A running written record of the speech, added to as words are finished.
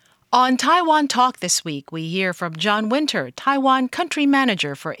On Taiwan Talk this week, we hear from John Winter, Taiwan Country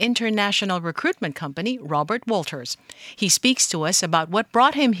Manager for international recruitment company Robert Walters. He speaks to us about what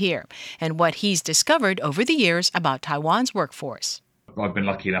brought him here and what he's discovered over the years about Taiwan's workforce. I've been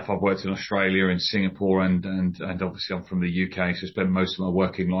lucky enough. I've worked in Australia and Singapore and obviously I'm from the UK, so I spent most of my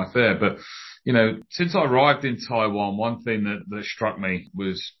working life there. But, you know, since I arrived in Taiwan, one thing that struck me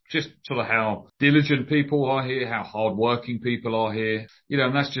was just sort of how diligent people are here, how hardworking people are here. You know,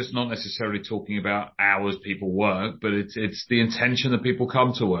 and that's just not necessarily talking about hours people work, but it's the intention that people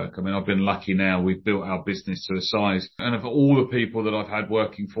come to work. I mean, I've been lucky now. We've built our business to a size. And of all the people that I've had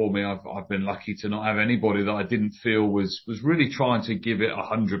working for me, I've been lucky to not have anybody that I didn't feel was really trying to give it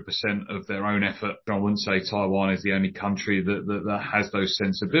 100% of their own effort. I wouldn't say Taiwan is the only country that has those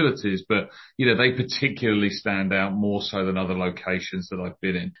sensibilities, but, you know, they particularly stand out more so than other locations that I've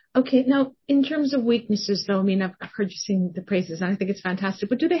been in. Okay. Now, in terms of weaknesses, though, I mean, I've heard you sing the praises, and I think it's fantastic.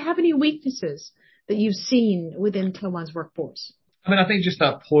 But do they have any weaknesses that you've seen within Taiwan's workforce? I mean, I think just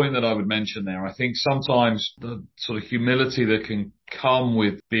that point that I would mention there, I think sometimes the sort of humility that can come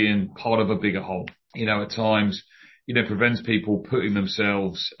with being part of a bigger whole, you know, at times, you know, prevents people putting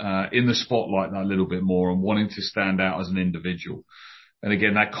themselves in the spotlight that little bit more and wanting to stand out as an individual. And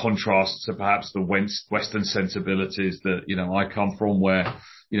again, that contrasts to perhaps the Western sensibilities that, you know, I come from, where,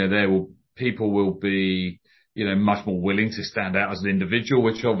 you know, people will be, you know, much more willing to stand out as an individual,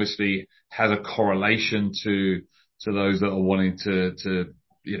 which obviously has a correlation to those that are wanting to,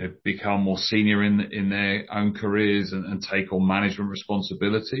 you know, become more senior in their own careers and take on management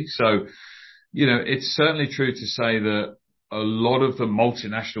responsibility. So, you know, it's certainly true to say that a lot of the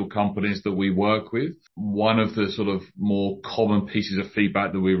multinational companies that we work with, one of the sort of more common pieces of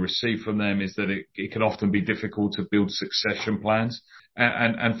feedback that we receive from them is that it can often be difficult to build succession plans.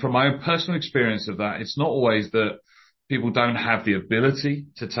 And from my own personal experience of that, it's not always that people don't have the ability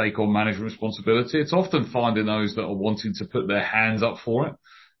to take on management responsibility. It's often finding those that are wanting to put their hands up for it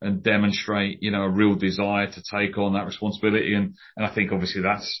and demonstrate, you know, a real desire to take on that responsibility. And I think obviously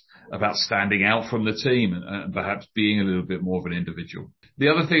that's about standing out from the team and perhaps being a little bit more of an individual. The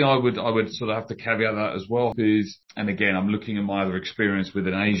other thing I would sort of have to caveat that as well is, and again, I'm looking at my other experience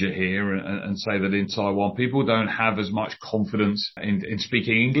within Asia here and say that in Taiwan, people don't have as much confidence in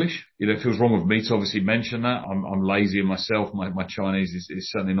speaking English. You know, it feels wrong of me to obviously mention that. I'm lazy in myself. My Chinese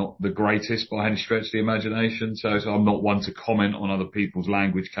is certainly not the greatest by any stretch of the imagination. So I'm not one to comment on other people's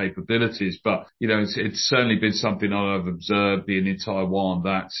language capabilities. But, you know, it's certainly been something I've observed being in Taiwan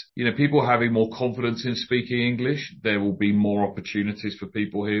that, you know, people having more confidence in speaking English, there will be more opportunities for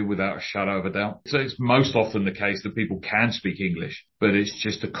people here without a shadow of a doubt. So it's most often the case that people can speak English, but it's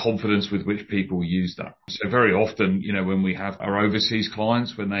just the confidence with which people use that. So very often, you know, when we have our overseas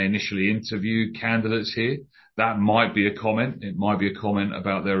clients, when they initially interview candidates here, that might be a comment. It might be a comment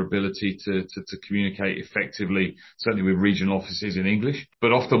about their ability to communicate effectively, certainly with regional offices in English.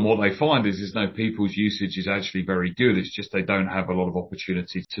 But often what they find is no, people's usage is actually very good. It's just they don't have a lot of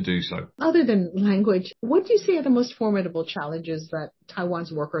opportunity to do so. Other than language, what do you see are the most formidable challenges that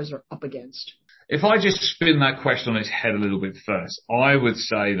Taiwan's workers are up against? If I just spin that question on its head a little bit first, I would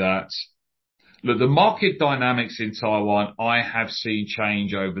say that, look, the market dynamics in Taiwan, I have seen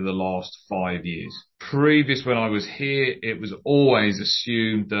change over the last 5 years. Previous, when I was here, it was always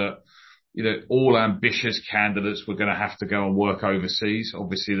assumed that, you know, all ambitious candidates were going to have to go and work overseas.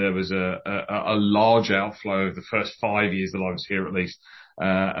 Obviously, there was a large outflow of the first 5 years that I was here, at least,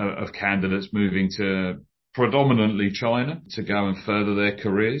 of candidates moving to predominantly China to go and further their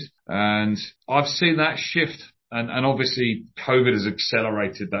careers. And I've seen that shift. And obviously COVID has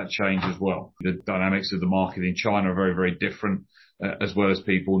accelerated that change as well. The dynamics of the market in China are very, very different, as well as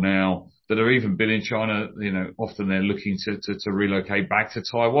people now that have even been in China, you know, often they're looking to relocate back to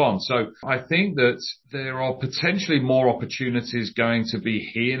Taiwan. So I think that there are potentially more opportunities going to be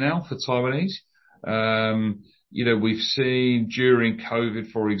here now for Taiwanese. You know, we've seen during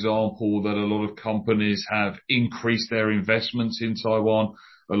COVID, for example, that a lot of companies have increased their investments in Taiwan.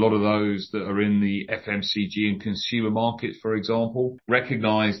 A lot of those that are in the FMCG and consumer markets, for example,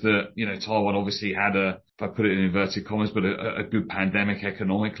 recognize that, you know, Taiwan obviously had if I put it in inverted commas, but a good pandemic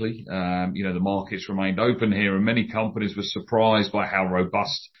economically. You know, the markets remained open here and many companies were surprised by how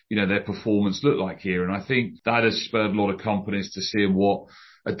robust, you know, their performance looked like here. And I think that has spurred a lot of companies to see what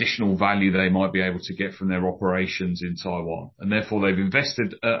additional value they might be able to get from their operations in Taiwan. And therefore they've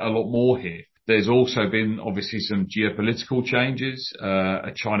invested a lot more here. There's also been obviously some geopolitical changes,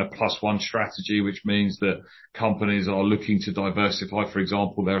 a China plus one strategy, which means that companies are looking to diversify, for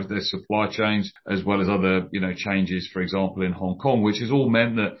example, their supply chains, as well as other, changes, for example, in Hong Kong, which has all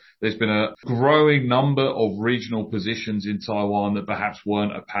meant that there's been a growing number of regional positions in Taiwan that perhaps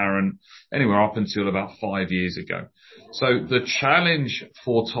weren't apparent anywhere up until about 5 years ago. So the challenge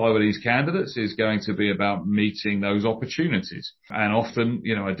for Taiwanese candidates is going to be about meeting those opportunities. And often,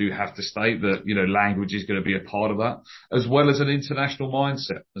 I do have to state that, language is going to be a part of that, as well as an international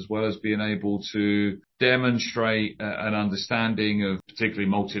mindset, as well as being able to demonstrate an understanding of particularly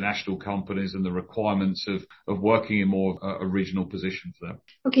multinational companies and the requirements of working in more a regional position for them.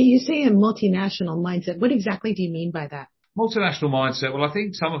 Okay, you say a multinational mindset. What exactly do you mean by that? Multinational mindset. Well, I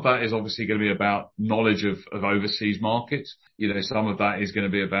think some of that is obviously going to be about knowledge of overseas markets. Some of that is going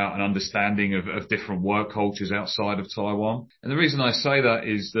to be about an understanding of different work cultures outside of Taiwan. And the reason I say that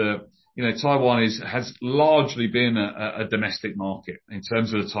is that, Taiwan has largely been a domestic market in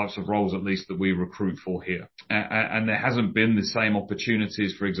terms of the types of roles, at least, that we recruit for here. And there hasn't been the same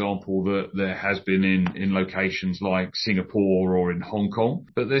opportunities, for example, that there has been in locations like Singapore or in Hong Kong.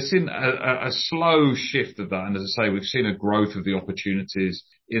 But there's been a slow shift of that. And as I say, we've seen a growth of the opportunities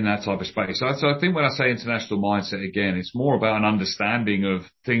in that type of space. So I think when I say international mindset, again, it's more about an understanding of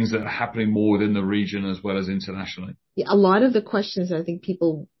things that are happening more within the region as well as internationally. Yeah, a lot of the questions I think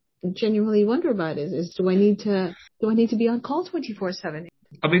people genuinely wonder about is do I need to be on call 24/7?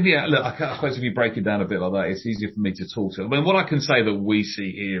 I mean, yeah, look, I suppose if you break it down a bit like that, it's easier for me to talk to. I mean, what I can say that we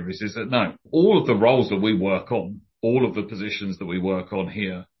see here is that no, all of the roles that we work on, all of the positions that we work on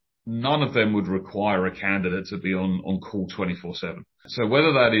here, none of them would require a candidate to be on call 24/7. So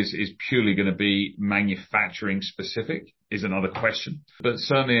whether that is purely going to be manufacturing specific is another question. But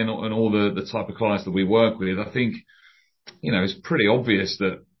certainly in all the type of clients that we work with, I think, it's pretty obvious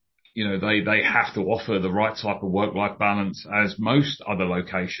that they have to offer the right type of work-life balance as most other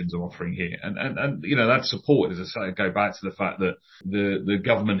locations are offering here. And that support, as I say, go back to the fact that the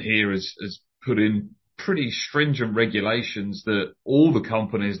government here has put in pretty stringent regulations that all the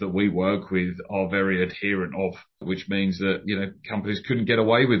companies that we work with are very adherent of, which means that, companies couldn't get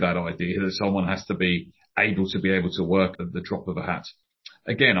away with that idea that someone has to be able to work at the drop of a hat.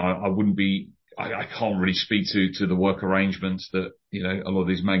 Again, I can't really speak to the work arrangements that, a lot of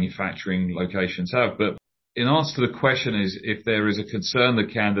these manufacturing locations have. But in answer to the question is, if there is a concern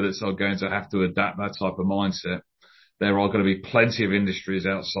that candidates are going to have to adapt that type of mindset, there are going to be plenty of industries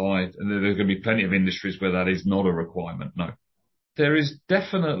outside, and there's going to be plenty of industries where that is not a requirement. No. There is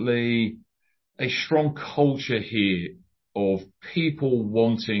definitely a strong culture here of people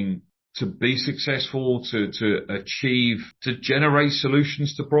wanting to be successful, to achieve, to generate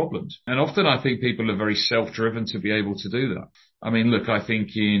solutions to problems. And often I think people are very self-driven to be able to do that. I mean, look, I think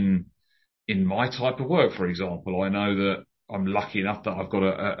in my type of work, for example, I know that I'm lucky enough that I've got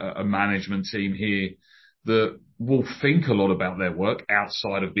a management team here that will think a lot about their work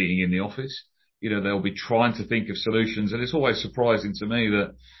outside of being in the office. They'll be trying to think of solutions. And it's always surprising to me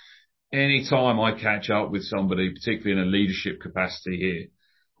that any time I catch up with somebody, particularly in a leadership capacity here,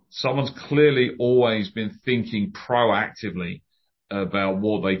 someone's clearly always been thinking proactively about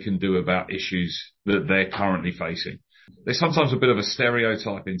what they can do about issues that they're currently facing. There's sometimes a bit of a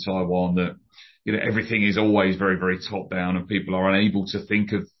stereotype in Taiwan that, everything is always very, very top down and people are unable to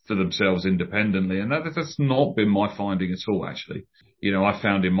think for themselves independently. And that's not been my finding at all, actually. I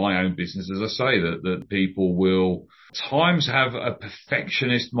found in my own business, as I say, that people will times have a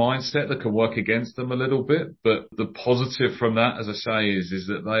perfectionist mindset that can work against them a little bit. But the positive from that, as I say, is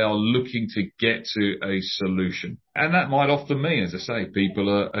that they are looking to get to a solution. And that might often mean, as I say,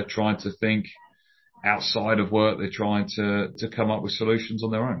 people are trying to think outside of work. They're trying to come up with solutions on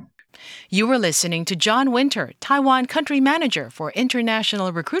their own. You were listening to John Winter, Taiwan Country Manager for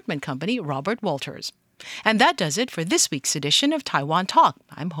international recruitment company Robert Walters. And that does it for this week's edition of Taiwan Talk.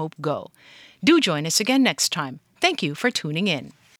 I'm Hope Go. Do join us again next time. Thank you for tuning in.